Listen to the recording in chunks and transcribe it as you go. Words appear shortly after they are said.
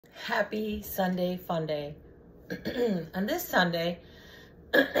Happy Sunday fun day. On this Sunday,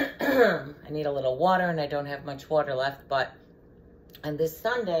 I need a little water and I don't have much water left, but on this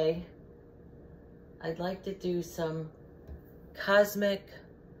Sunday, I'd like to do some cosmic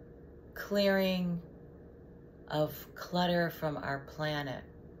clearing of clutter from our planet,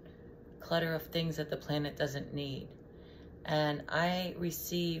 clutter of things that the planet doesn't need. And I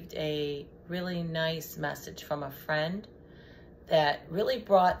received a really nice message from a friend that really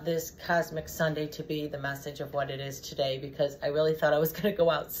brought this Cosmic Sunday to be the message of what it is today, because I really thought I was going to go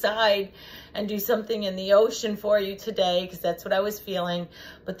outside and do something in the ocean for you today, because that's what I was feeling.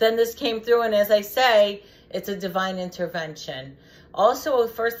 But then this came through, and as I say, it's a divine intervention. Also,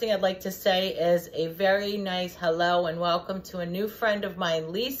 the first thing I'd like to say is a very nice hello and welcome to a new friend of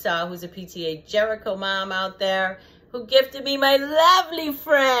mine, Lisa, who's a PTA Jericho mom out there, who gifted me my lovely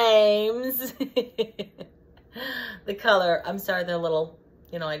frames. The color, I'm sorry, they're a little,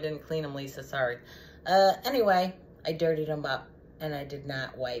 I didn't clean them, Lisa, sorry. Anyway, I dirtied them up and I did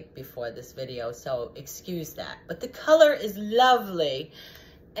not wipe before this video, so excuse that. But the color is lovely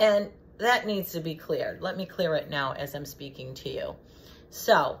and that needs to be cleared. Let me clear it now as I'm speaking to you.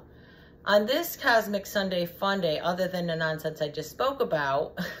 So, on this Cosmic Sunday fun day, other than the nonsense I just spoke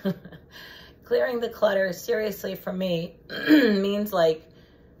about, clearing the clutter, seriously for me, means like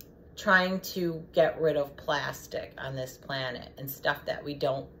trying to get rid of plastic on this planet and stuff that we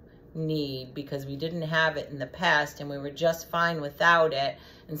don't need because we didn't have it in the past and we were just fine without it,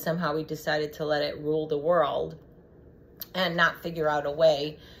 and somehow we decided to let it rule the world and not figure out a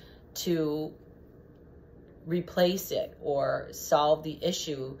way to replace it or solve the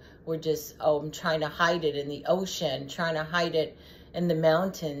issue. We're just, I'm trying to hide it in the ocean, trying to hide it in the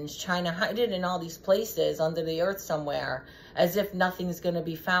mountains, trying to hide it in all these places under the earth somewhere, as if nothing's going to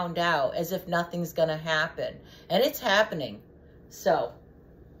be found out, as if nothing's going to happen. And it's happening. So,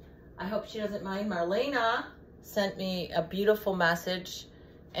 I hope she doesn't mind. Marlena sent me a beautiful message,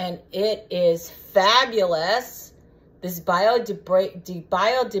 and it is fabulous. This I can't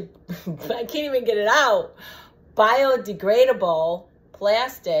even get it out. Biodegradable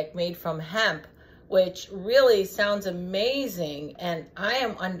plastic made from hemp, which really sounds amazing. And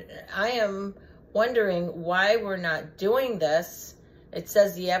I am wondering why we're not doing this. It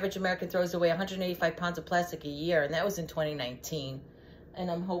says the average American throws away 185 pounds of plastic a year, and that was in 2019.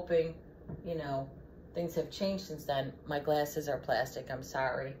 And I'm hoping, things have changed since then. My glasses are plastic, I'm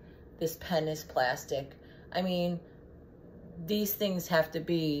sorry. This pen is plastic. I mean, these things have to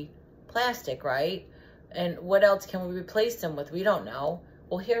be plastic, right? And what else can we replace them with? We don't know.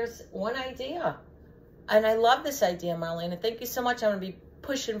 Well, here's one idea. And I love this idea, Marlena. Thank you so much. I'm going to be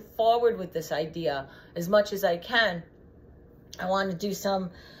pushing forward with this idea as much as I can. I want to do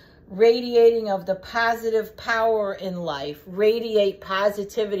some radiating of the positive power in life. Radiate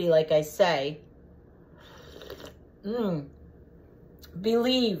positivity, like I say.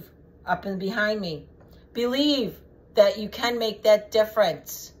 Believe, up and behind me. Believe that you can make that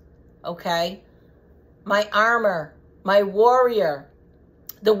difference. Okay? My armor, my warrior,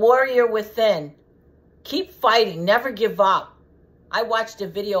 the warrior within. Keep fighting. Never give up. I watched a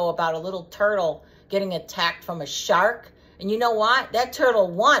video about a little turtle getting attacked from a shark. And you know what? That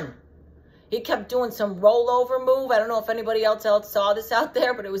turtle won. He kept doing some rollover move. I don't know if anybody else saw this out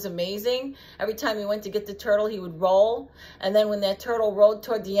there, but it was amazing. Every time he went to get the turtle, he would roll. And then when that turtle rolled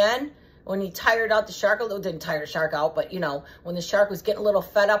toward the end, when he tired out the shark, a little, didn't tire the shark out, but when the shark was getting a little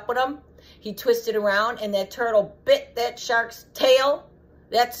fed up with him, he twisted around and that turtle bit that shark's tail.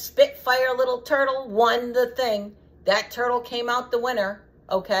 That Spitfire little turtle won the thing. That turtle came out the winner,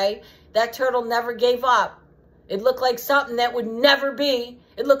 okay? That turtle never gave up. It looked like something that would never be.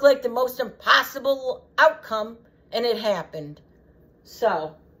 It looked like the most impossible outcome, and it happened.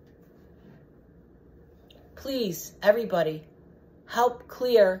 So, please, everybody, help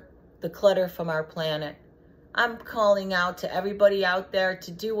clear the clutter from our planet. I'm calling out to everybody out there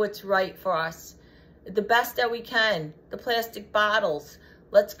to do what's right for us. The best that we can. The plastic bottles.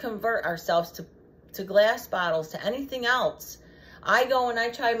 Let's convert ourselves to glass bottles, to anything else. I go and I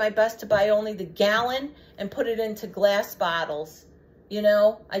try my best to buy only the gallon and put it into glass bottles.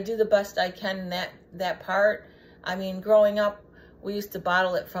 I do the best I can in that part. I mean, growing up, we used to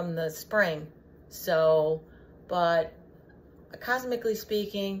bottle it from the spring. So, but cosmically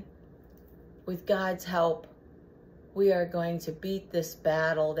speaking, with God's help, we are going to beat this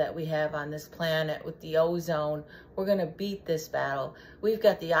battle that we have on this planet with the ozone. We're going to beat this battle. We've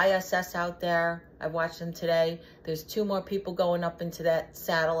got the ISS out there. I watched them today. There's 2 more people going up into that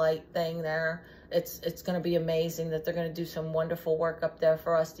satellite thing there. It's going to be amazing that they're going to do some wonderful work up there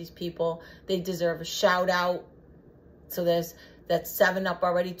for us, these people. They deserve a shout out. So there's That's 7 up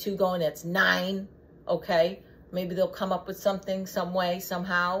already, 2 going, that's 9, okay? Maybe they'll come up with something, some way,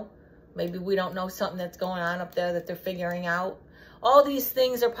 somehow. Maybe we don't know something that's going on up there that they're figuring out. All these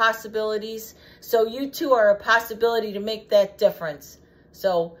things are possibilities. So you too are a possibility to make that difference.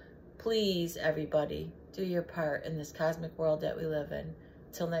 So please, everybody, do your part in this cosmic world that we live in.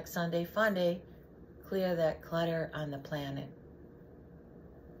 Till next Sunday, fun day. Clear that clutter on the planet.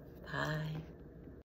 Bye.